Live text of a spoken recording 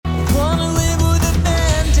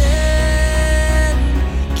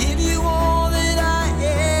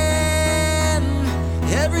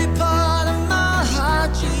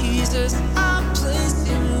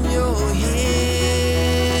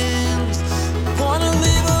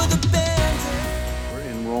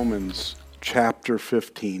chapter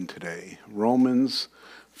 15 today. Romans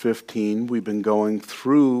 15. We've been going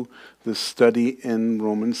through the study in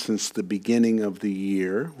Romans since the beginning of the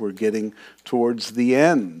year. We're getting towards the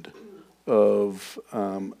end of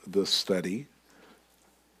the study.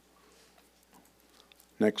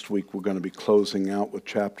 Next week we're going to be closing out with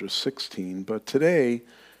chapter 16. But today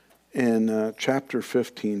in chapter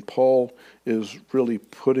 15, Paul is really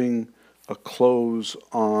putting a close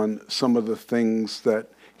on some of the things that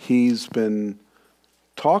he's been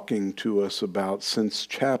talking to us about since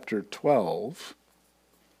chapter 12.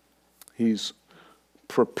 He's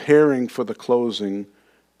preparing for the closing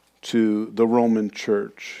to the Roman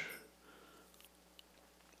church.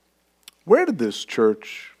 Where did this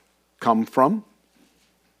church come from?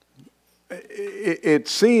 It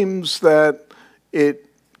seems that it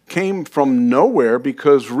came from nowhere,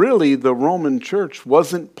 because really the Roman church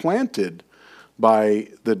wasn't planted by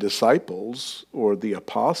the disciples or the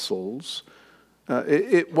apostles.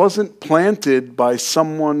 It wasn't planted by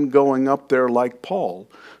someone going up there like Paul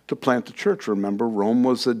to plant the church. Remember, Rome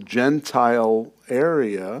was a Gentile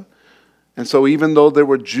area. And so even though there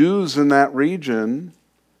were Jews in that region,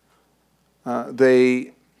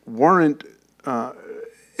 they weren't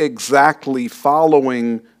exactly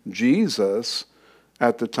following Jesus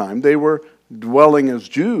at the time. They were dwelling as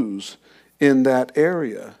Jews in that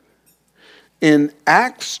area. In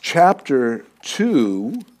Acts chapter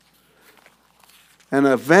 2, an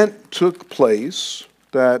event took place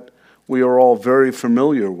that we are all very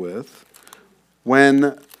familiar with,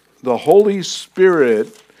 when the Holy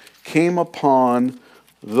Spirit came upon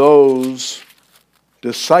those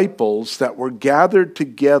disciples that were gathered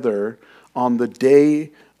together on the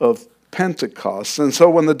day of Pentecost. And so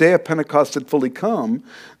when the day of Pentecost had fully come,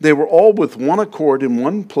 they were all with one accord in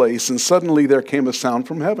one place, and suddenly there came a sound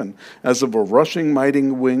from heaven, as of a rushing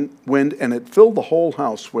mighty wind, and it filled the whole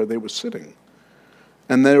house where they were sitting.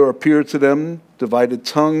 And there appeared to them divided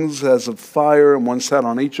tongues as of fire, and one sat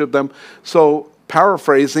on each of them. So,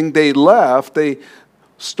 paraphrasing, they left, they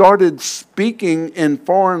started speaking in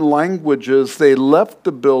foreign languages. They left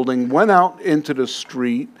the building, went out into the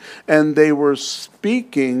street, and they were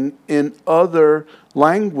speaking in other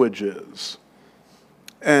languages.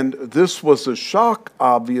 And this was a shock,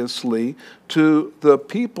 obviously, to the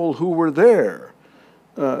people who were there.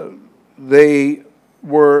 They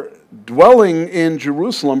were dwelling in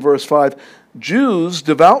Jerusalem, verse 5, Jews,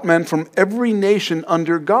 devout men from every nation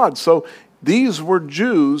under God. So these were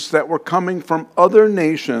Jews that were coming from other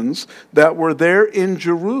nations that were there in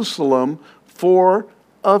Jerusalem for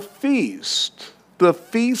a feast. The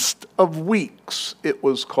Feast of Weeks, it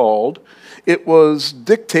was called. It was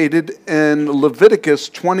dictated in Leviticus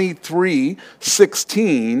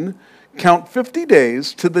 23:16. Count 50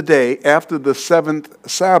 days to the day after the seventh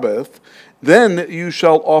Sabbath. Then you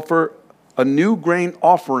shall offer a new grain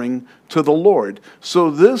offering to the Lord. So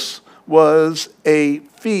this was a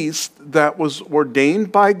feast that was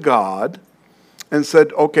ordained by God and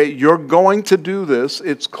said, okay, you're going to do this.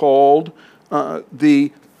 It's called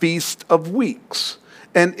the Feast of Weeks.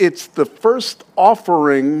 And it's the first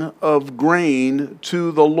offering of grain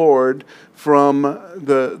to the Lord from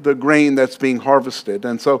the grain that's being harvested.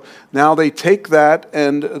 And so now they take that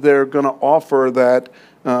and they're going to offer that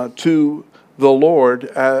to the Lord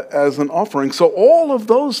as an offering. So all of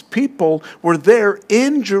those people were there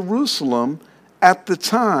in Jerusalem at the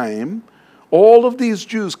time. All of these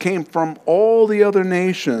Jews came from all the other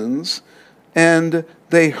nations, and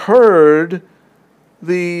they heard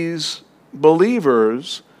these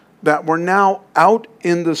believers that were now out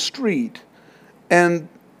in the street. And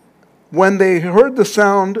when they heard the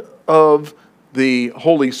sound of the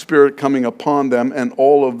Holy Spirit coming upon them and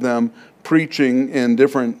all of them preaching in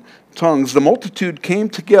different tongues, the multitude came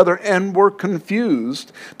together and were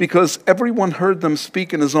confused, because everyone heard them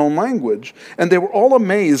speak in his own language. And they were all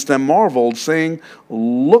amazed and marveled, saying to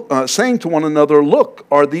one another, look,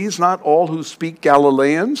 are these not all who speak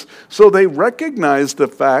Galileans? So they recognized the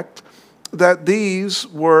fact that these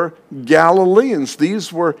were Galileans.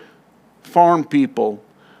 These were farm people.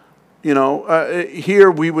 You know, here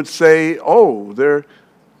we would say, oh, they're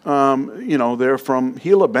from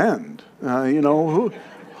Gila Bend.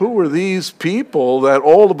 Who are these people that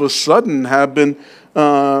all of a sudden have been,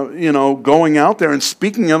 going out there and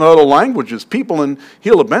speaking in other languages? People in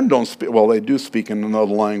Gila Bend don't speak. Well, they do speak in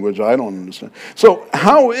another language. I don't understand. So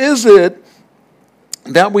how is it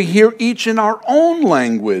that we hear each in our own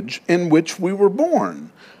language in which we were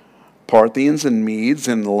born? Parthians and Medes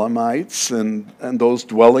and Elamites and those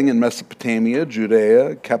dwelling in Mesopotamia,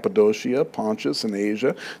 Judea, Cappadocia, Pontus, and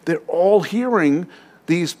Asia, they're all hearing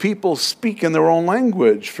these people speak in their own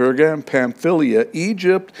language. Phrygia and Pamphylia,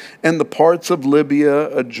 Egypt, and the parts of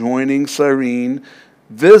Libya adjoining Cyrene,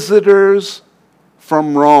 visitors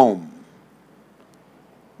from Rome.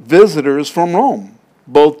 Visitors from Rome,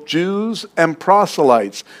 both Jews and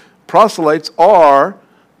proselytes. Proselytes are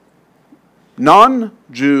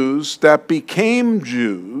non-Jews that became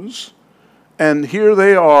Jews, and here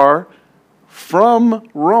they are from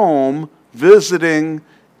Rome visiting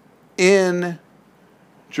in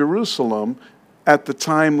Jerusalem at the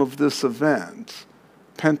time of this event,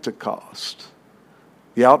 Pentecost,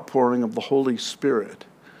 the outpouring of the Holy Spirit.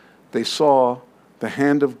 They saw the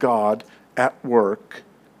hand of God at work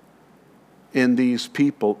in these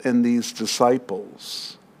people, in these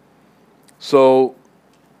disciples. So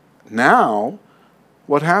now,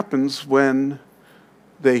 what happens when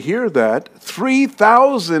they hear that?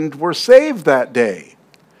 3,000 were saved that day.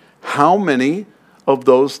 How many of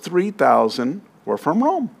those 3,000 were from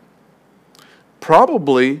Rome?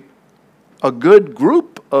 Probably a good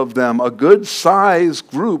group of them, a good sized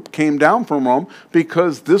group came down from Rome,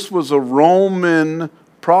 because this was a Roman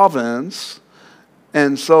province,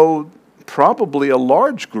 and so probably a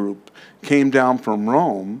large group came down from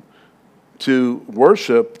Rome to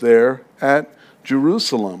worship there at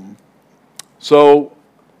Jerusalem. So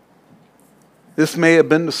this may have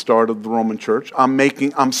been the start of the Roman Church.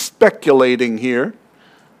 I'm speculating here,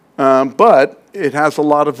 but it has a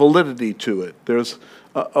lot of validity to it. There's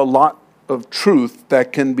a lot of truth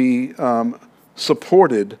that can be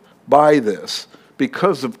supported by this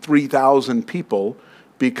because of 3,000 people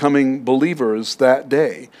becoming believers that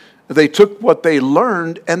day. They took what they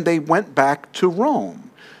learned and they went back to Rome.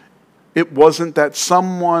 It wasn't that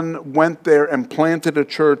someone went there and planted a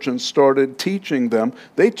church and started teaching them.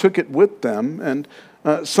 They took it with them. And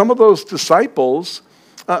some of those disciples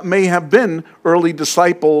may have been early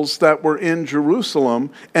disciples that were in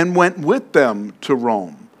Jerusalem and went with them to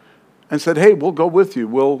Rome and said, hey, we'll go with you.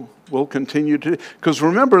 We'll continue to. Because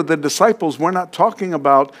remember, the disciples, we're not talking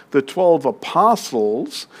about the 12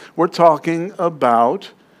 apostles. We're talking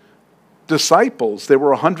about disciples. There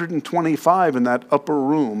were 125 in that upper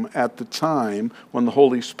room at the time when the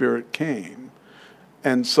Holy Spirit came.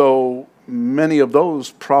 And so many of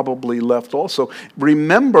those probably left also.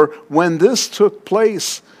 Remember, when this took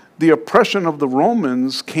place, the oppression of the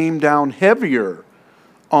Romans came down heavier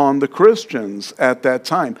on the Christians at that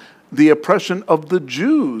time. The oppression of the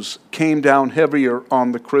Jews came down heavier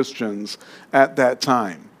on the Christians at that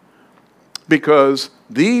time. Because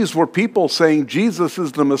these were people saying Jesus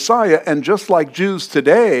is the Messiah, and just like Jews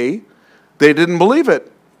today, they didn't believe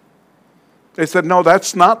it. They said, no,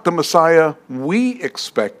 that's not the Messiah we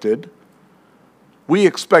expected. We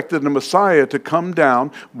expected the Messiah to come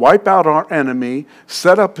down, wipe out our enemy,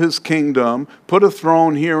 set up his kingdom, put a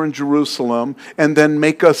throne here in Jerusalem, and then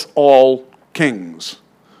make us all kings.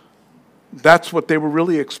 That's what they were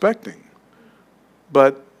really expecting.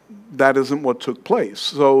 But that isn't what took place.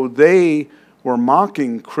 So they were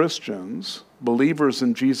mocking Christians, believers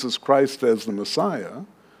in Jesus Christ as the Messiah.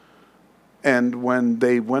 And when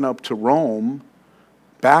they went up to Rome,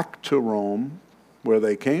 back to Rome, where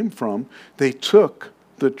they came from, they took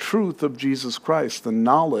the truth of Jesus Christ, the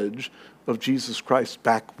knowledge of Jesus Christ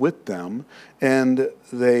back with them, and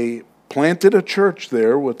they planted a church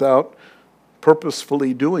there without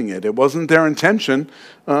purposefully doing it. It wasn't their intention,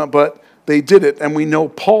 but they did it. And we know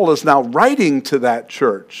Paul is now writing to that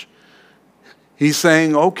church. He's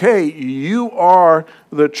saying, okay, you are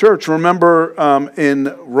the church. Remember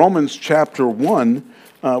in Romans chapter 1,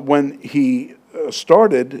 when he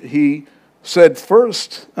started, he said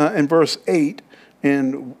first in verse 8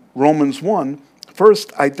 in Romans 1,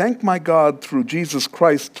 first, I thank my God through Jesus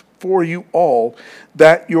Christ for you all,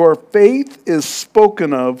 that your faith is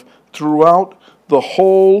spoken of throughout the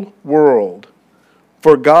whole world.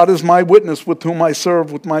 For God is my witness, with whom I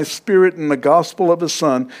serve with my spirit in the gospel of his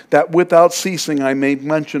Son, that without ceasing I made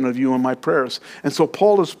mention of you in my prayers. And so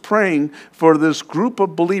Paul is praying for this group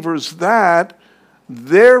of believers that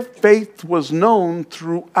their faith was known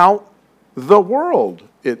throughout the world,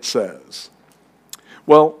 it says.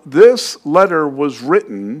 Well, this letter was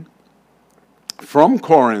written from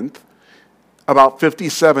Corinth about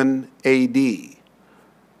 57 A.D.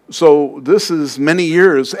 So this is many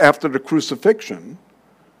years after the crucifixion.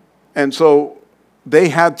 And so they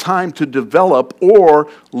had time to develop or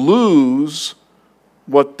lose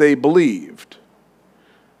what they believed.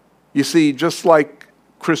 You see, just like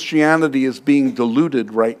Christianity is being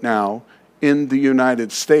diluted right now in the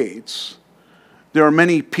United States, there are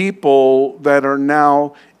many people that are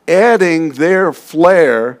now adding their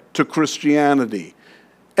flair to Christianity.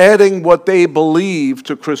 adding what they believe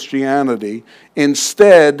to Christianity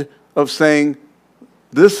instead of saying,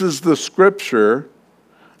 this is the Scripture.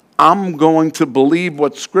 I'm going to believe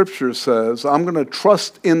what Scripture says. I'm going to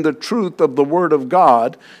trust in the truth of the Word of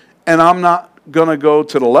God, and I'm not going to go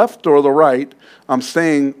to the left or the right. I'm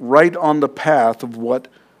staying right on the path of what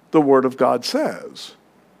the Word of God says.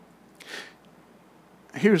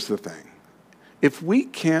 Here's the thing. If we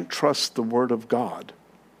can't trust the Word of God,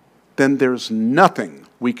 then there's nothing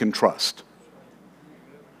we can trust.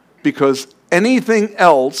 Because anything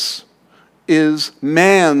else is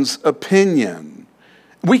man's opinion.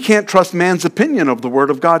 We can't trust man's opinion of the Word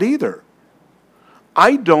of God either.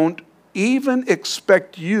 I don't even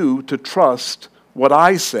expect you to trust what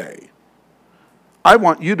I say. I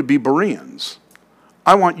want you to be Bereans.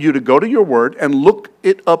 I want you to go to your Word and look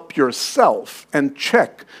it up yourself and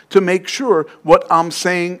check to make sure what I'm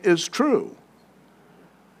saying is true.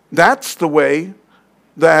 That's the way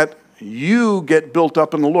that you get built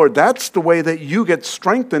up in the Lord. That's the way that you get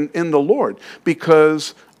strengthened in the Lord.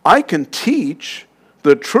 Because I can teach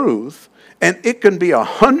the truth, and it can be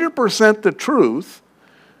 100% the truth.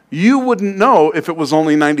 You wouldn't know if it was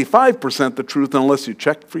only 95% the truth unless you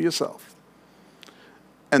checked for yourself.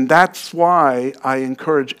 And that's why I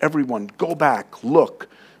encourage everyone, go back, look,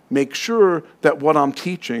 make sure that what I'm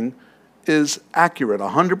teaching is accurate,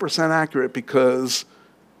 100% accurate, because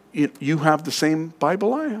you have the same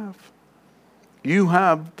Bible I have. You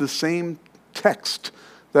have the same text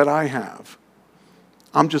that I have.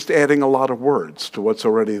 I'm just adding a lot of words to what's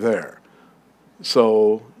already there.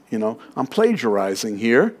 So, I'm plagiarizing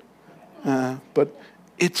here, but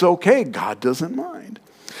it's okay. God doesn't mind.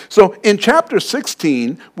 So in chapter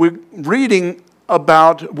 16, we will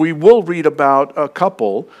read about a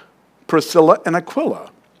couple, Priscilla and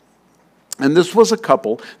Aquila. And this was a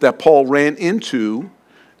couple that Paul ran into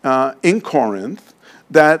in Corinth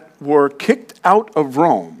that were kicked out of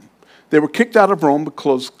Rome. They were kicked out of Rome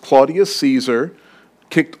because Claudius Caesar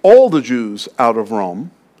kicked all the Jews out of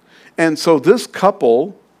Rome. And so this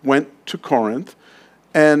couple went to Corinth,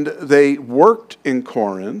 and they worked in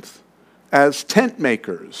Corinth as tent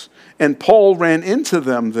makers. And Paul ran into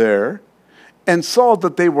them there and saw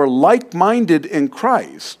that they were like-minded in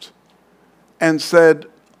Christ and said,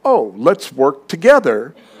 oh, let's work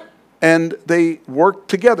together. And they worked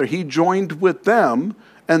together. He joined with them,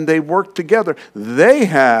 and they worked together. They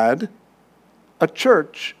had a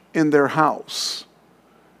church in their house.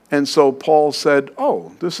 And so Paul said,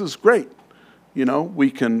 oh, this is great.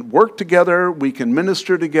 We can work together. We can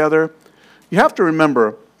minister together. You have to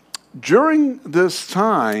remember, during this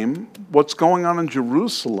time, what's going on in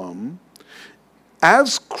Jerusalem,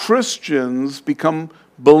 as Christians become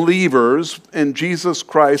believers in Jesus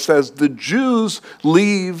Christ, as the Jews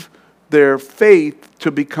leave their faith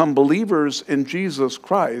to become believers in Jesus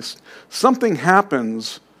Christ, something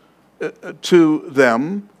happens to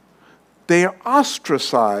them. They are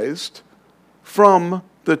ostracized from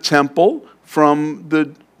the temple, from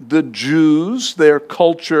the Jews, their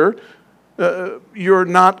culture. You're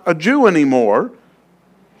not a Jew anymore.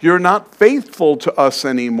 You're not faithful to us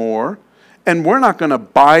anymore. And we're not going to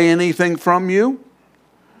buy anything from you.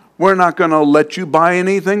 We're not going to let you buy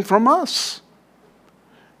anything from us.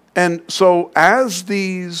 And so as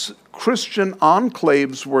these Christian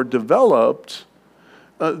enclaves were developed,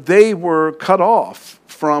 they were cut off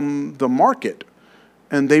from the market.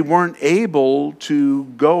 And they weren't able to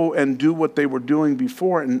go and do what they were doing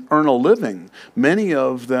before and earn a living. Many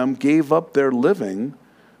of them gave up their living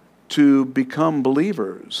to become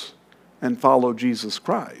believers and follow Jesus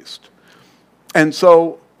Christ. And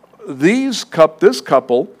so this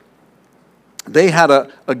couple, they had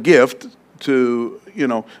a gift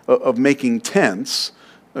of making tents,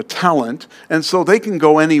 a talent. And so they can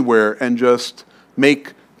go anywhere and just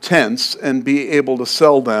make tents and be able to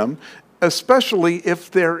sell them, especially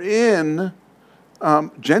if they're in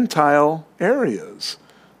Gentile areas.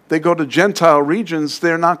 They go to Gentile regions,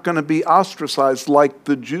 they're not going to be ostracized like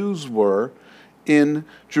the Jews were in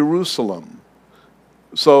Jerusalem.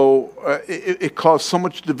 So it caused so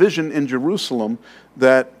much division in Jerusalem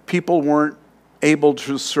that people weren't able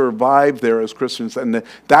to survive there as Christians. And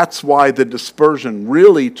that's why the dispersion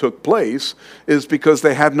really took place, is because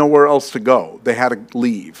they had nowhere else to go. They had to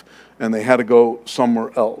leave, and they had to go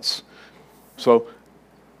somewhere else. So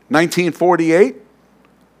 1948,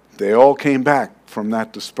 they all came back from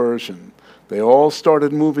that dispersion. They all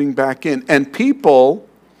started moving back in. And people,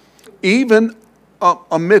 even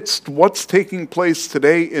amidst what's taking place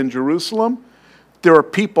today in Jerusalem, there are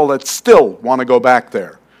people that still want to go back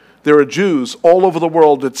there. There are Jews all over the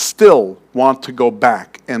world that still want to go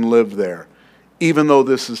back and live there, even though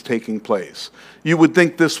this is taking place. You would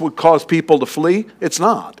think this would cause people to flee. It's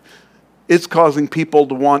not. It's causing people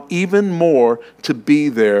to want even more to be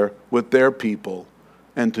there with their people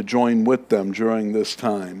and to join with them during this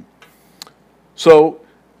time. So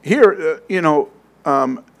here,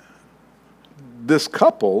 this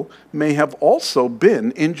couple may have also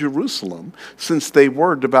been in Jerusalem, since they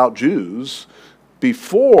were devout Jews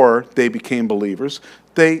before they became believers.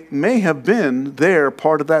 They may have been there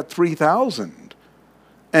part of that 3,000.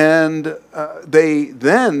 And they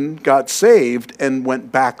then got saved and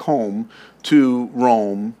went back home to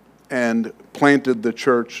Rome and planted the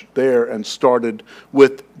church there and started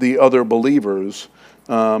with the other believers,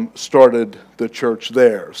 started the church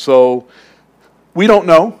there. So we don't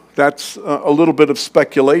know. That's a little bit of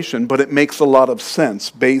speculation, but it makes a lot of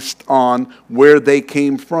sense based on where they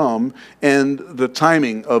came from and the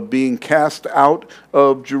timing of being cast out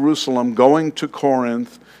of Jerusalem, going to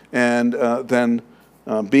Corinth, and then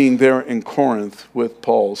being there in Corinth with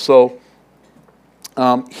Paul. So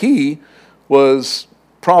he was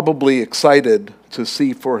probably excited to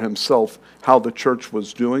see for himself how the church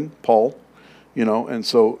was doing, Paul, and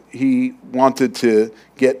so he wanted to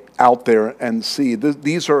get out there and see.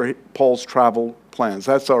 These are Paul's travel plans.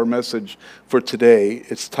 That's our message for today.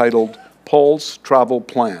 It's titled Paul's Travel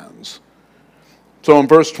Plans. So in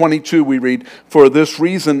verse 22 we read, "For this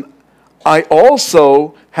reason I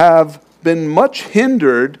also have been much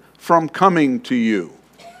hindered from coming to you."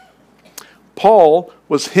 Paul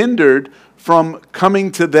was hindered from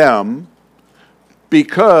coming to them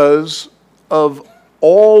because of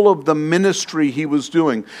all of the ministry he was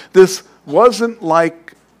doing. This wasn't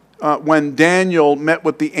like when Daniel met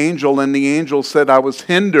with the angel and the angel said, "I was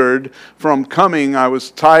hindered from coming. I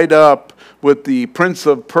was tied up with the prince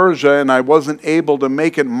of Persia and I wasn't able to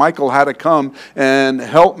make it. Michael had to come and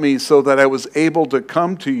help me so that I was able to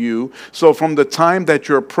come to you. So from the time that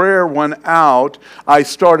your prayer went out, I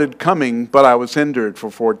started coming, but I was hindered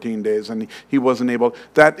for 14 days." And he wasn't able.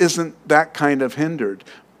 That isn't that kind of hindered.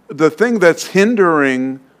 The thing that's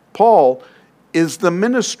hindering Paul is the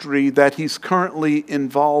ministry that he's currently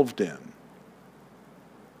involved in.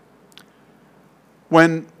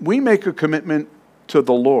 When we make a commitment to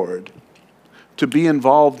the Lord to be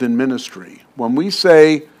involved in ministry, when we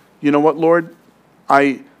say, "You know what, Lord,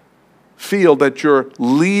 I feel that you're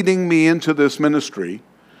leading me into this ministry.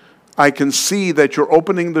 I can see that you're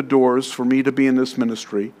opening the doors for me to be in this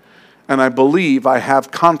ministry, and I believe I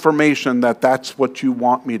have confirmation that that's what you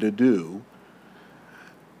want me to do,"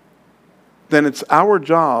 then it's our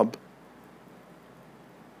job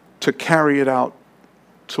to carry it out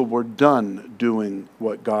till we're done doing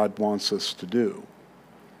what God wants us to do.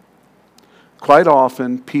 Quite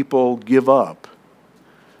often, people give up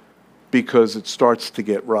because it starts to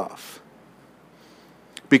get rough,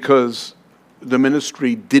 because the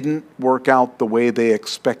ministry didn't work out the way they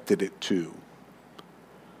expected it to.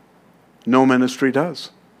 No ministry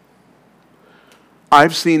does.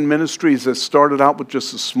 I've seen ministries that started out with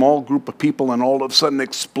just a small group of people and all of a sudden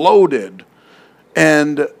exploded.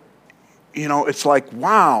 And, it's like,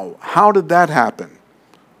 wow, how did that happen?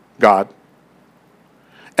 God.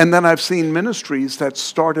 And then I've seen ministries that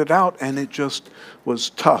started out and it just was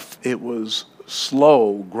tough. It was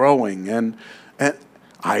slow growing. And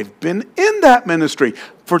I've been in that ministry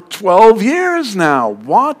for 12 years now,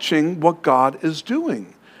 watching what God is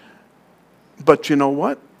doing. But you know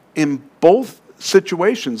what? In both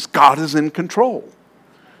situations, God is in control.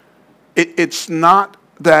 It's not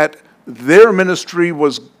that their ministry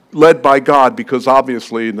was led by God, because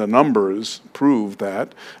obviously the numbers prove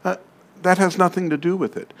that. That has nothing to do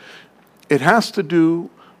with it. It has to do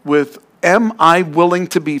with, am I willing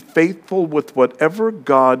to be faithful with whatever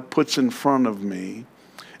God puts in front of me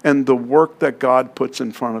and the work that God puts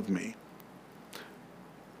in front of me?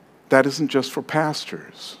 That isn't just for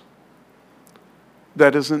pastors.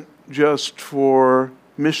 That isn't just for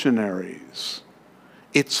missionaries.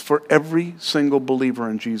 It's for every single believer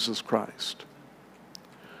in Jesus Christ.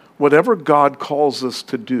 Whatever God calls us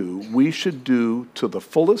to do, we should do to the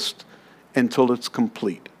fullest until it's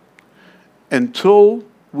complete. Until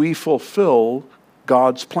we fulfill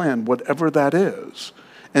God's plan, whatever that is.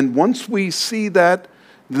 And once we see that,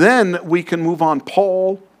 then we can move on.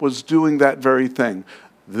 Paul was doing that very thing.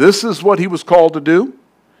 This is what he was called to do.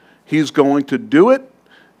 He's going to do it.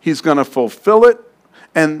 He's going to fulfill it.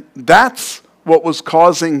 And that's what was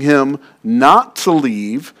causing him not to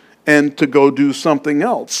leave and to go do something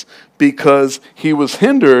else, because he was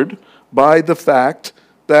hindered by the fact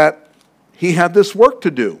that he had this work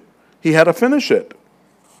to do. He had to finish it.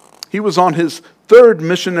 He was on his third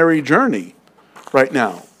missionary journey right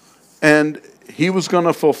now. And he was going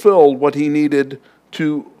to fulfill what he needed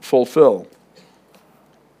to fulfill.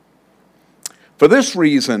 For this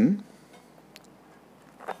reason,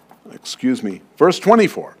 verse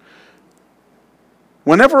 24.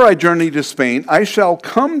 Whenever I journey to Spain, I shall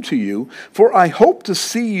come to you, for I hope to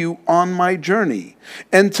see you on my journey,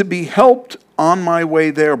 and to be helped on my way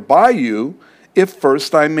there by you, if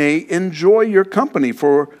first I may enjoy your company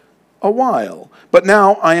for a while. But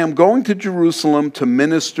now I am going to Jerusalem to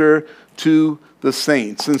minister to the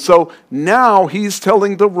saints. And so now he's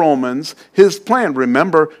telling the Romans his plan.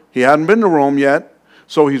 Remember, he hadn't been to Rome yet,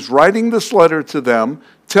 so he's writing this letter to them,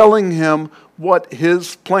 telling him what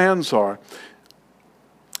his plans are.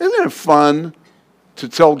 Isn't it fun to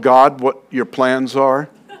tell God what your plans are?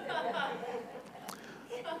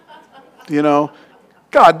 You know,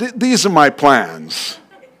 God, these are my plans.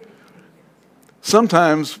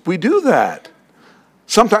 Sometimes we do that.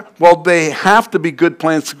 Sometimes, well, they have to be good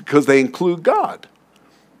plans because they include God,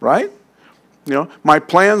 right? You know, my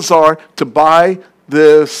plans are to buy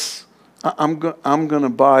this. I'm going to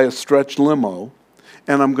buy a stretch limo,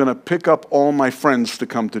 and I'm going to pick up all my friends to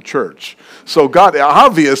come to church. So God,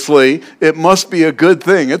 obviously, it must be a good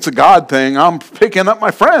thing. It's a God thing. I'm picking up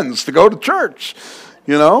my friends to go to church,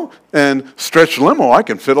 you know. And stretch limo, I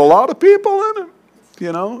can fit a lot of people in it,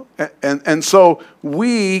 you know. And so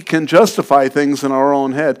we can justify things in our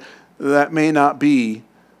own head that may not be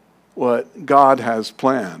what God has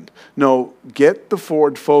planned. No, get the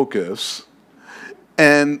Ford Focus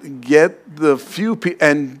and get the few people,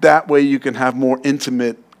 and that way you can have more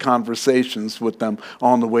intimate conversations with them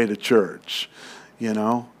on the way to church, you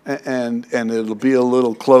know, and it'll be a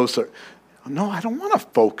little closer. No, I don't want a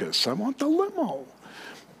Focus. I want the limo,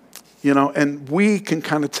 you know, and we can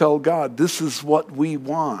kind of tell God, this is what we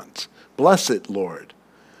want. Bless it, Lord.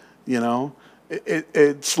 You know,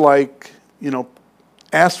 it's like, you know,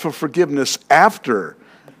 ask for forgiveness after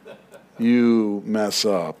you mess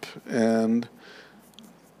up. And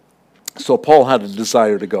so Paul had a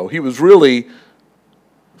desire to go. He was really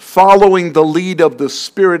following the lead of the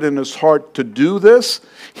Spirit in his heart to do this.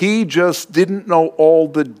 He just didn't know all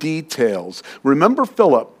the details. Remember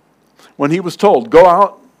Philip, when he was told, go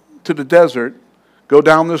out to the desert, go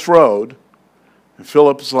down this road. And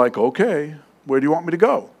Philip's like, okay, where do you want me to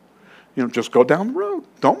go? You know, just go down the road.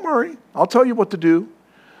 Don't worry. I'll tell you what to do.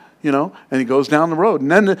 You know, and he goes down the road.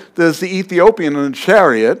 And then there's the Ethiopian in a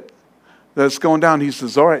chariot that's going down. He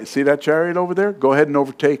says, all right, see that chariot over there? Go ahead and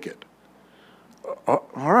overtake it. All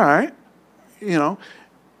right. You know,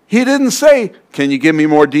 he didn't say, can you give me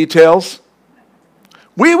more details?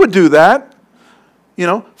 We would do that. You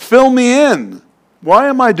know, fill me in. Why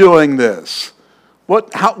am I doing this?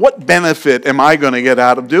 What benefit am I going to get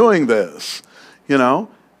out of doing this? You know,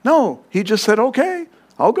 no, he just said, okay,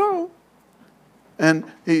 I'll go. And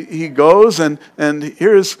he goes, and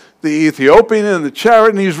here's the Ethiopian in the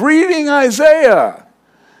chariot, and he's reading Isaiah.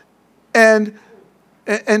 And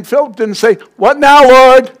Philip didn't say, what now,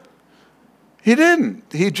 Lord? He didn't.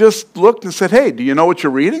 He just looked and said, hey, do you know what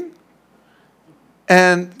you're reading?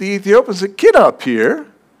 And the Ethiopian said, get up here.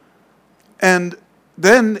 And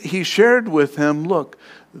then he shared with him, look,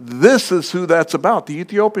 this is who that's about. The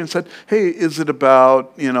Ethiopian said, hey, is it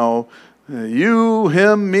about, you know, you,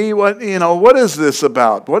 him, me, what is this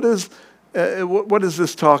about? What is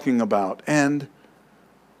this talking about? And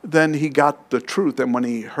then he got the truth. And when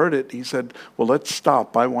he heard it, he said, well, let's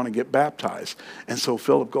stop. I want to get baptized. And so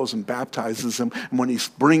Philip goes and baptizes him. And when he's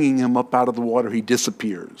bringing him up out of the water, he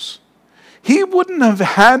disappears. He wouldn't have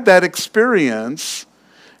had that experience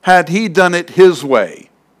had he done it his way.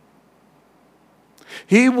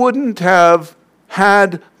 He wouldn't have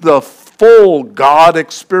had the full God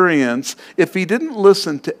experience if he didn't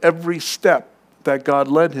listen to every step that God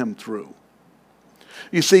led him through.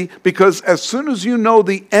 You see, because as soon as you know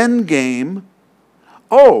the end game,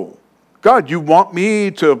 oh, God, you want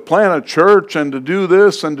me to plant a church and to do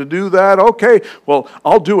this and to do that? Okay, well,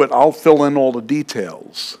 I'll do it. I'll fill in all the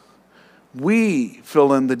details. We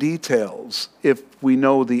fill in the details if we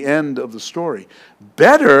know the end of the story.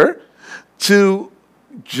 Better to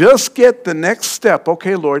just get the next step.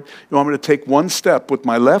 Okay, Lord, you want me to take one step with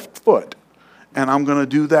my left foot, and I'm going to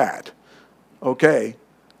do that. Okay,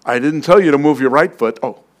 I didn't tell you to move your right foot.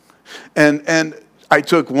 Oh, and I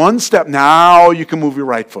took one step. Now you can move your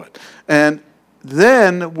right foot. And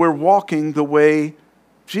then we're walking the way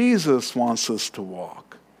Jesus wants us to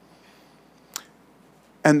walk.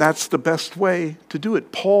 And that's the best way to do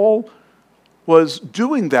it. Paul was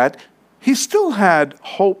doing that. He still had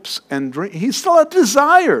hopes and dreams. He still had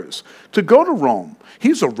desires to go to Rome.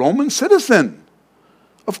 He's a Roman citizen.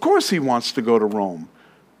 Of course he wants to go to Rome.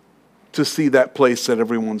 to see that place that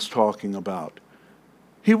everyone's talking about.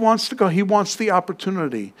 He wants to go. He wants the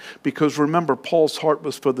opportunity. Because remember, Paul's heart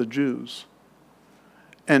was for the Jews.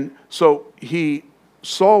 And so he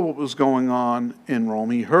saw what was going on in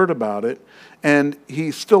Rome. He heard about it. And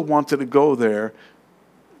he still wanted to go there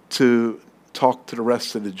to talk to the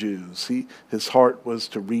rest of the Jews. His heart was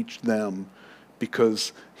to reach them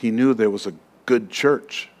because he knew there was a good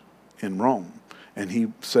church in Rome. And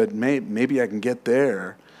he said, maybe I can get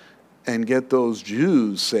there and get those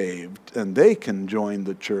Jews saved, and they can join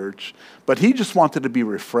the church. But he just wanted to be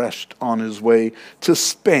refreshed on his way to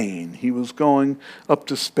Spain. He was going up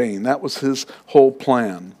to Spain. That was his whole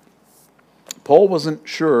plan. Paul wasn't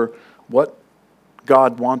sure what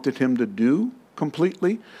God wanted him to do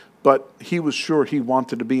completely, but he was sure he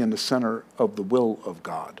wanted to be in the center of the will of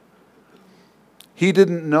God. He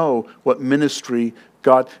didn't know what ministry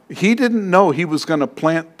he didn't know he was going to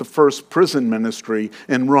plant the first prison ministry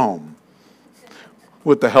in Rome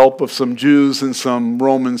with the help of some Jews and some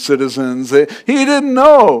Roman citizens. He didn't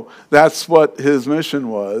know that's what his mission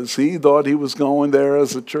was. He thought he was going there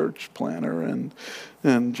as a church planter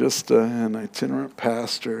and just an itinerant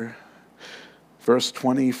pastor. Verse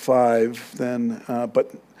 25, then,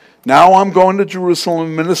 but now I'm going to Jerusalem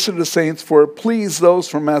and minister to the saints, for it pleased those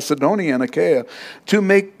from Macedonia and Achaia to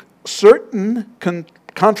make certain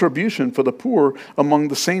contribution for the poor among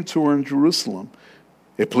the saints who are in Jerusalem.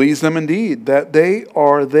 It pleased them indeed that they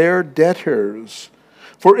are their debtors.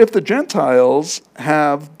 For if the Gentiles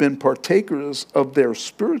have been partakers of their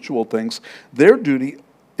spiritual things, their duty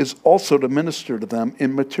is also to minister to them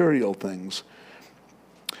in material things.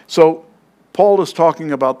 So Paul is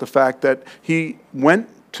talking about the fact that he went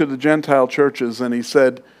to the Gentile churches and he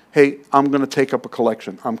said, hey, I'm going to take up a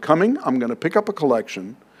collection. I'm going to pick up a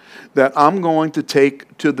collection that I'm going to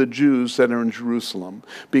take to the Jews that are in Jerusalem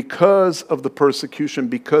because of the persecution,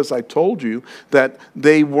 because I told you that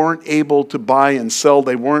they weren't able to buy and sell,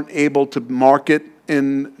 they weren't able to market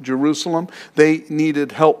in Jerusalem. They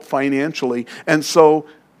needed help financially. And so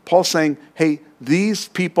Paul's saying, hey, these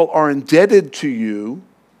people are indebted to you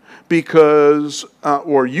because,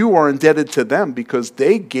 or you are indebted to them because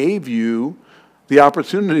they gave you the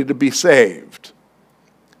opportunity to be saved.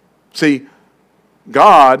 See,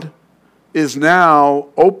 God is now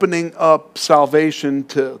opening up salvation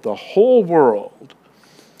to the whole world.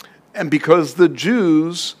 And because the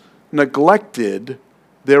Jews neglected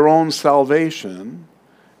their own salvation,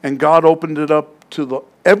 and God opened it up to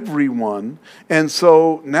everyone, and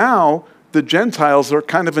so now the Gentiles are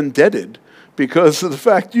kind of indebted because of the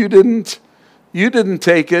fact you didn't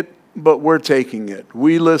take it, but we're taking it.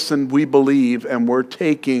 We listen, we believe, and we're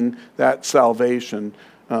taking that salvation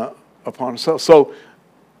upon ourselves. So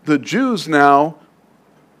the Jews now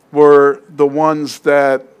were the ones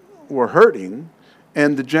that were hurting,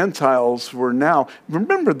 and the Gentiles were now.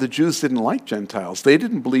 Remember, the Jews didn't like Gentiles. They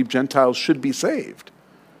didn't believe Gentiles should be saved.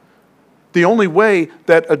 The only way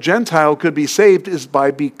that a Gentile could be saved is by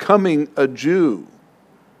becoming a Jew.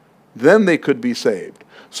 Then they could be saved.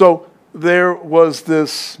 So there was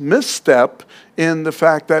this misstep in the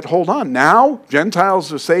fact that, hold on, now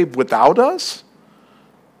Gentiles are saved without us?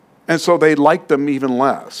 And so they liked them even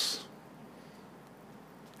less.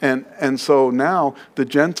 And so now the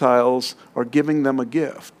Gentiles are giving them a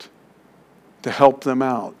gift to help them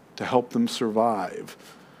out, to help them survive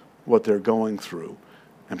what they're going through.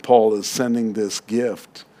 And Paul is sending this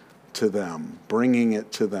gift to them, bringing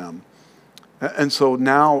it to them. And so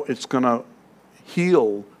now it's going to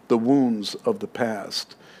heal the wounds of the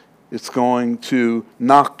past. It's going to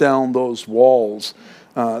knock down those walls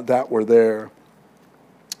that were there.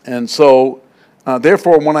 And so,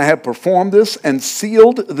 therefore, when I have performed this and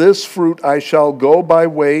sealed this fruit, I shall go by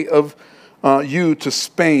way of you to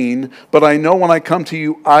Spain. But I know when I come to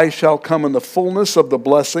you, I shall come in the fullness of the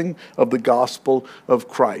blessing of the gospel of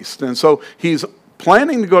Christ. And so he's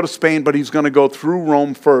planning to go to Spain, but he's going to go through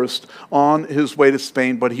Rome first on his way to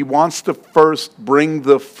Spain. But he wants to first bring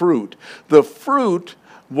the fruit. The fruit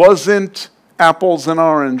wasn't apples and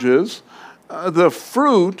oranges. The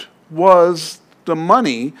fruit was the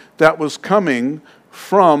money that was coming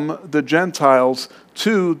from the Gentiles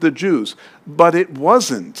to the Jews. But it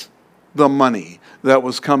wasn't the money that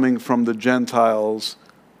was coming from the Gentiles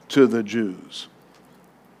to the Jews.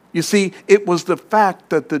 You see, it was the fact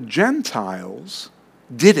that the Gentiles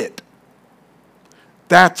did it.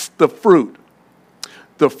 That's the fruit.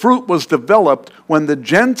 The fruit was developed when the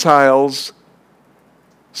Gentiles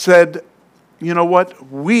said, you know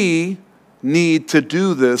what, we need to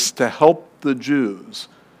do this to help the Jews.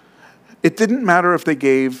 It didn't matter if they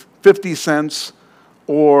gave 50 cents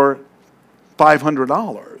or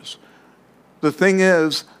 $500. The thing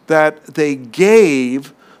is that they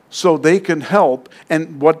gave so they can help.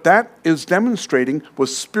 And what that is demonstrating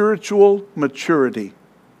was spiritual maturity.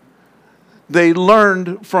 They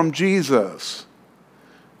learned from Jesus.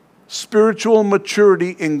 Spiritual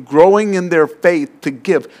maturity in growing in their faith to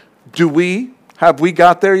give. Have we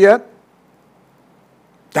got there yet?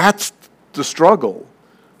 That's the struggle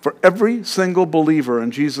for every single believer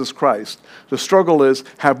in Jesus Christ. The struggle is,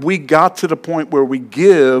 have we got to the point where we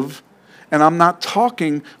give? And I'm not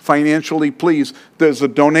talking financially, please. There's a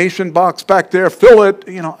donation box back there, fill it.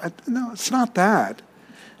 No, it's not that.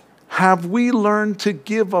 Have we learned to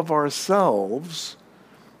give of ourselves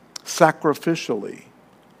sacrificially?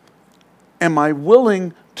 Am I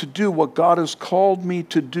willing to do what God has called me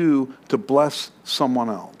to do to bless someone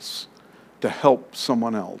else, to help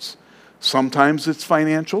someone else? Sometimes it's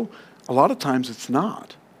financial. A lot of times it's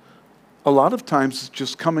not. A lot of times it's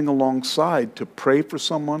just coming alongside to pray for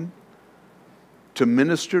someone, to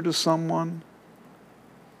minister to someone,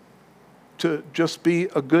 to just be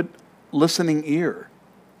a good listening ear,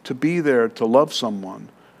 to be there to love someone.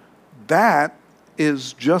 That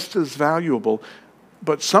is just as valuable.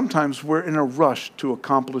 But sometimes we're in a rush to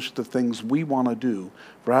accomplish the things we want to do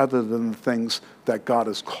rather than the things that God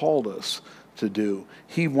has called us to do.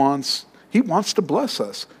 He wants to bless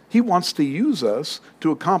us. He wants to use us to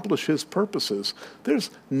accomplish His purposes. There's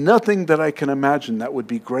nothing that I can imagine that would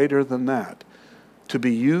be greater than that, to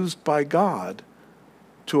be used by God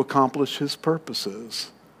to accomplish His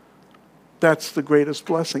purposes. That's the greatest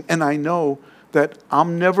blessing. And I know that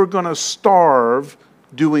I'm never going to starve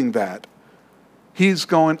doing that. He's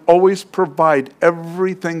going to always provide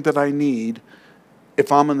everything that I need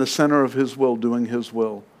if I'm in the center of His will, doing His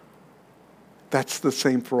will. That's the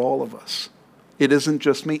same for all of us. It isn't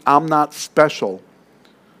just me. I'm not special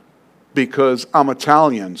because I'm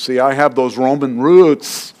Italian. See, I have those Roman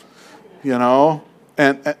roots,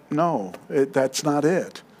 And no, that's not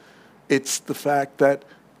it. It's the fact that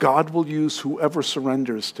God will use whoever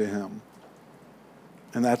surrenders to Him.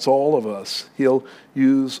 And that's all of us. He'll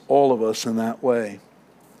use all of us in that way.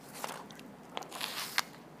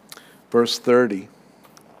 Verse 30.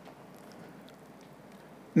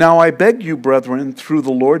 Now I beg you, brethren, through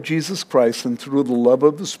the Lord Jesus Christ and through the love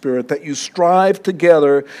of the Spirit, that you strive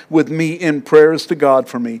together with me in prayers to God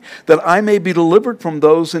for me, that I may be delivered from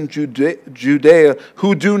those in Judea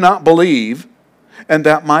who do not believe, and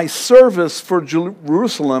that my service for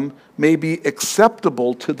Jerusalem may be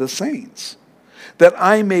acceptable to the saints, that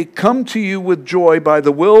I may come to you with joy by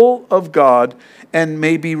the will of God and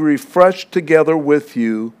may be refreshed together with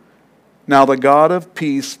you. Now the God of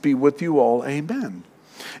peace be with you all. Amen.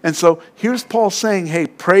 And so here's Paul saying, hey,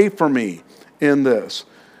 pray for me in this.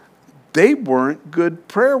 They weren't good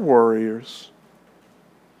prayer warriors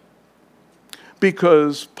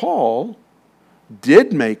because Paul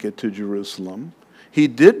did make it to Jerusalem. He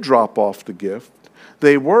did drop off the gift.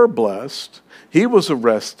 They were blessed. He was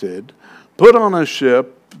arrested, put on a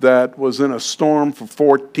ship that was in a storm for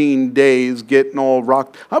 14 days, getting all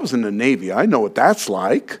rocked. I was in the Navy. I know what that's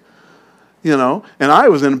like, and I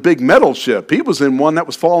was in a big metal ship. He was in one that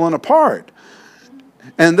was falling apart.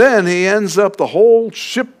 And then the whole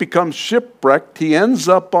ship becomes shipwrecked. He ends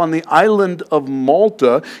up on the island of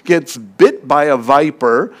Malta, gets bit by a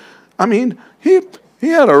viper. I mean, he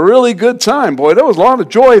had a really good time. Boy, there was a lot of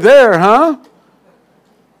joy there, huh?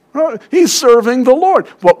 He's serving the Lord.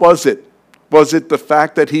 What was it? Was it the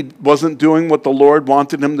fact that he wasn't doing what the Lord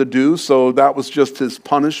wanted him to do, so that was just his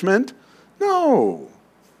punishment? No.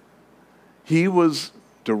 He was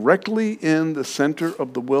directly in the center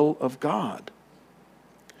of the will of God.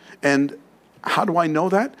 And how do I know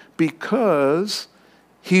that? Because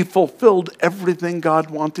he fulfilled everything God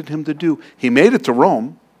wanted him to do. He made it to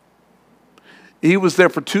Rome. He was there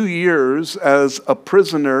for 2 years as a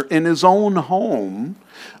prisoner in his own home.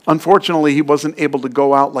 Unfortunately, he wasn't able to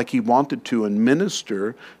go out like he wanted to and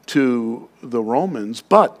minister to the Romans,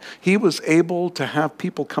 but he was able to have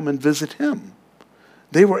people come and visit him.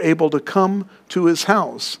 They were able to come to his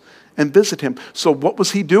house and visit him. So what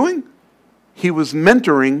was he doing? He was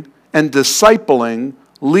mentoring and discipling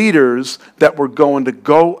leaders that were going to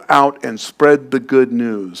go out and spread the good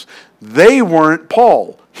news. They weren't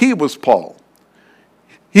Paul. He was Paul.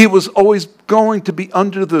 He was always going to be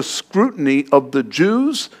under the scrutiny of the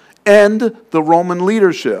Jews and the Roman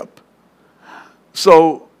leadership.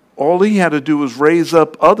 So all he had to do was raise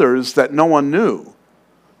up others that no one knew.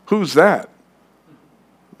 Who's that?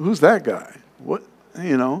 Who's that guy? What,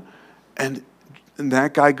 And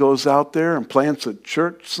that guy goes out there and plants a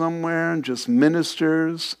church somewhere and just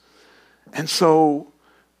ministers. And so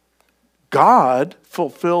God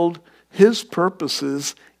fulfilled His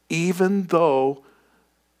purposes even though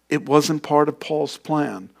it wasn't part of Paul's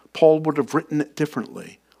plan. Paul would have written it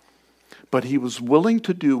differently. But he was willing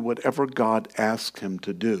to do whatever God asked him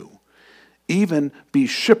to do. Even be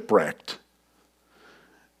shipwrecked.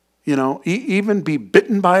 Even be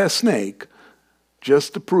bitten by a snake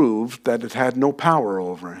just to prove that it had no power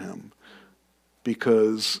over him.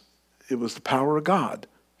 Because it was the power of God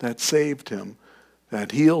that saved him,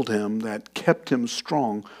 that healed him, that kept him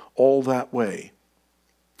strong all that way.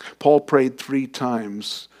 Paul prayed 3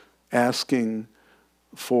 times asking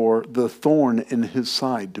for the thorn in his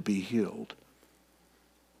side to be healed.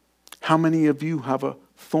 How many of you have a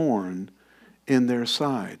thorn in their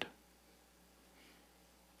side?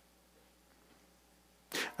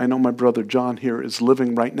 I know my brother John here is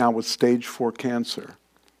living right now with stage 4 cancer.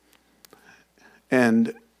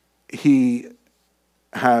 And he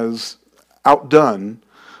has outdone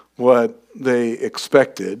what they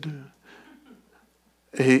expected.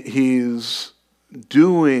 He's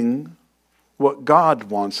doing what God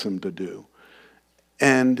wants him to do.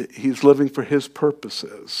 And he's living for his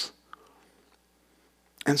purposes.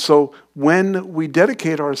 And so when we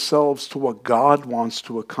dedicate ourselves to what God wants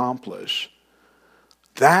to accomplish,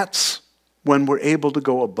 that's when we're able to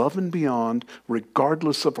go above and beyond,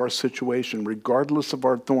 regardless of our situation, regardless of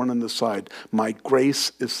our thorn in the side. My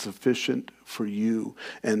grace is sufficient for you.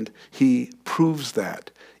 And he proves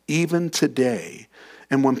that even today.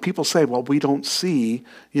 And when people say, well, we don't see,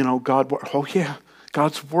 God, oh yeah,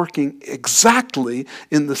 God's working exactly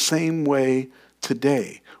in the same way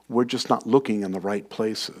today. We're just not looking in the right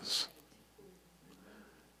places.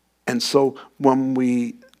 And so when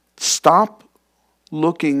we stop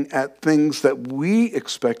looking at things that we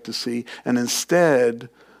expect to see and instead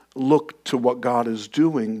look to what God is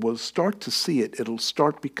doing, we'll start to see it. It'll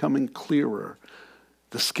start becoming clearer.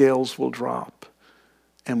 The scales will drop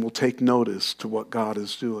and we'll take notice to what God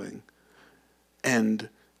is doing. And,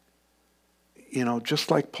 just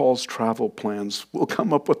like Paul's travel plans, we'll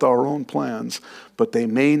come up with our own plans, but they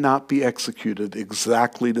may not be executed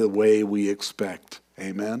exactly the way we expect.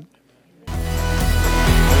 Amen?